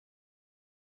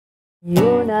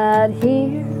You're not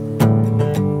here.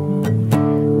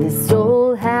 This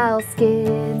old house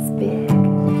gets big.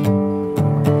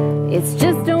 It's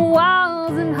just a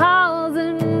walls and halls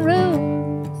and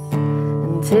rooms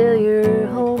until you're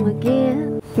home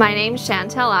again. My name's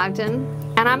Shantell Ogden,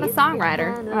 and I'm a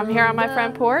songwriter. I'm here on my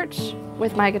front porch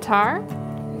with my guitar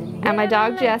and my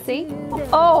dog Jessie.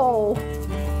 Oh!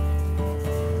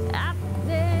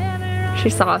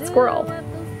 She saw a squirrel.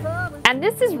 And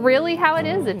this is really how it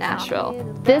is in Nashville.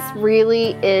 This really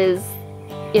is,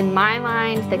 in my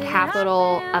mind, the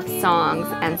capital of songs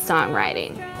and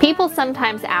songwriting. People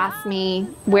sometimes ask me,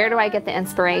 where do I get the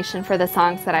inspiration for the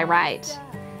songs that I write?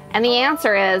 And the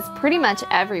answer is pretty much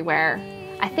everywhere.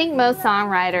 I think most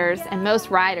songwriters, and most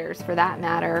writers for that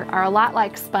matter, are a lot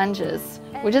like sponges.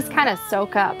 We just kind of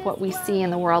soak up what we see in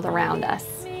the world around us.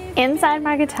 Inside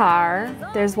my guitar,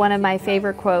 there's one of my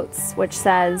favorite quotes, which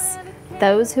says,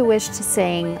 "Those who wish to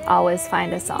sing always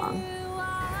find a song."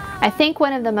 I think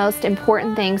one of the most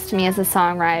important things to me as a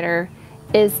songwriter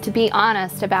is to be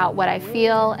honest about what I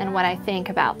feel and what I think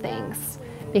about things.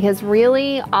 Because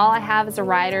really, all I have as a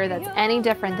writer that's any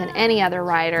different than any other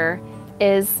writer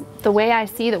is the way I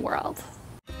see the world.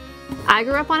 I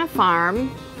grew up on a farm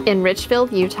in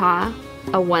Richfield, Utah,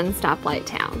 a one-stoplight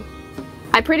town.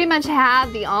 I pretty much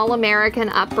had the all-American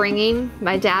upbringing.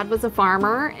 My dad was a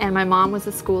farmer and my mom was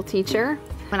a school teacher.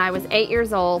 When I was 8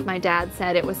 years old, my dad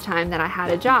said it was time that I had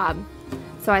a job.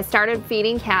 So I started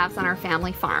feeding calves on our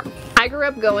family farm. I grew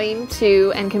up going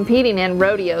to and competing in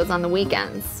rodeos on the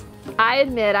weekends. I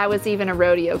admit I was even a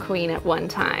rodeo queen at one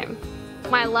time.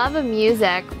 My love of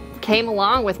music came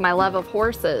along with my love of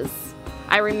horses.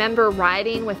 I remember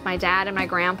riding with my dad and my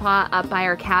grandpa up by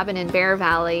our cabin in Bear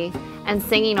Valley and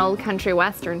singing old country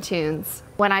western tunes.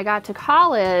 When I got to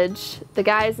college, the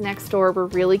guys next door were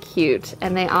really cute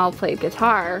and they all played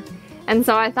guitar. And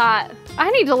so I thought, I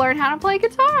need to learn how to play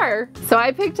guitar. So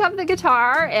I picked up the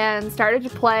guitar and started to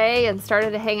play and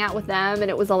started to hang out with them, and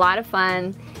it was a lot of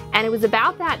fun. And it was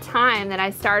about that time that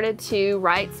I started to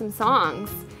write some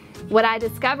songs. What I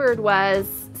discovered was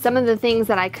some of the things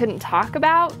that I couldn't talk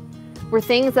about were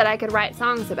things that I could write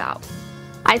songs about.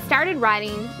 I started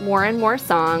writing more and more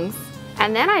songs,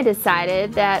 and then I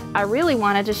decided that I really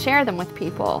wanted to share them with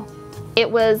people. It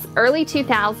was early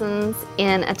 2000s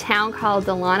in a town called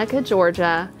Dahlonega,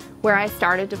 Georgia, where I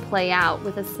started to play out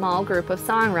with a small group of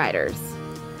songwriters.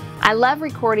 I love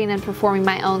recording and performing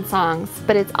my own songs,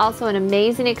 but it's also an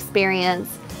amazing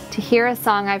experience to hear a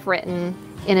song I've written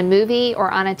in a movie or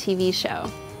on a TV show.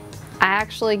 I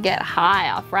actually get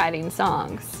high off writing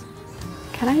songs.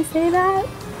 Can I say that?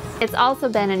 It's also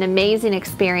been an amazing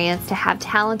experience to have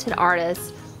talented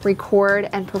artists record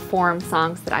and perform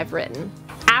songs that I've written.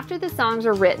 After the songs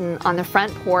are written on the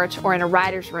front porch or in a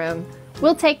writer's room,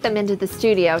 we'll take them into the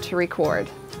studio to record.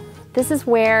 This is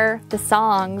where the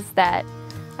songs that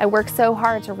I work so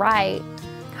hard to write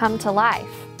come to life.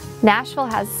 Nashville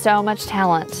has so much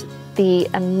talent. The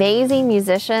amazing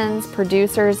musicians,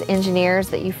 producers, engineers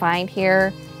that you find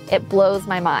here, it blows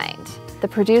my mind. The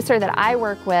producer that I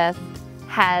work with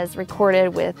has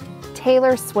recorded with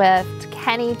Taylor Swift,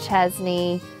 Kenny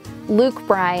Chesney, Luke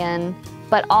Bryan,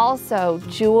 but also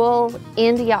Jewel,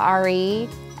 India Arie,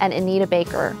 and Anita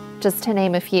Baker, just to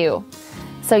name a few.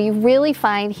 So you really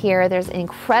find here there's an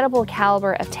incredible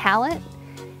caliber of talent,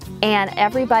 and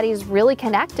everybody's really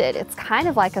connected. It's kind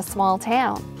of like a small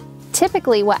town.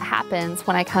 Typically what happens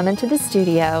when I come into the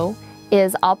studio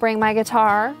is I'll bring my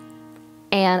guitar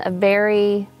and a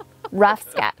very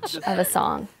rough sketch of a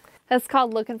song. That's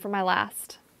called Looking for My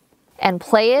Last. And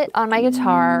play it on my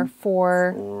guitar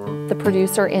for the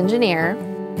producer engineer,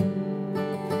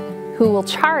 who will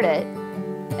chart it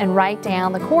and write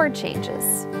down the chord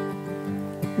changes.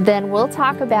 Then we'll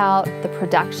talk about the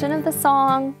production of the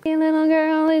song. Hey, little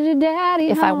girl, is your daddy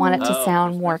home? If I want it to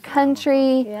sound more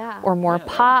country or more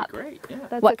pop,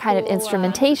 what kind of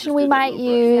instrumentation we might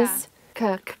use.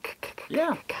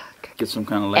 Yeah. Get some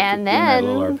kind of electric, and then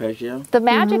little arpeggio. The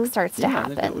magic starts to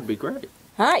happen. I think that would be great.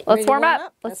 All right, let's warm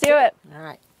up. Let's do it. All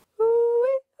right.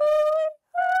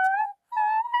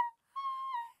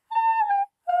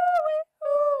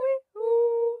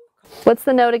 What's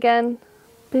the note again?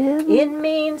 It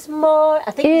means more.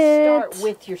 I think you start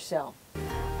with yourself.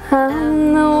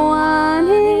 I'm the one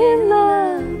in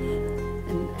love,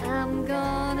 and I'm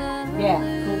gonna.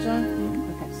 Yeah, cool,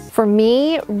 John? Okay. For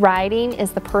me, writing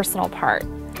is the personal part,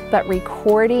 but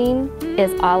recording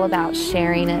is all about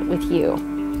sharing it with you.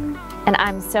 And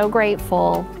I'm so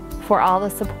grateful for all the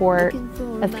support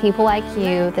of people like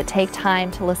you that take time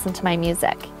to listen to my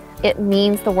music. It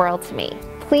means the world to me.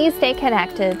 Please stay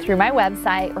connected through my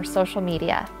website or social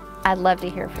media. I'd love to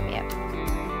hear from you.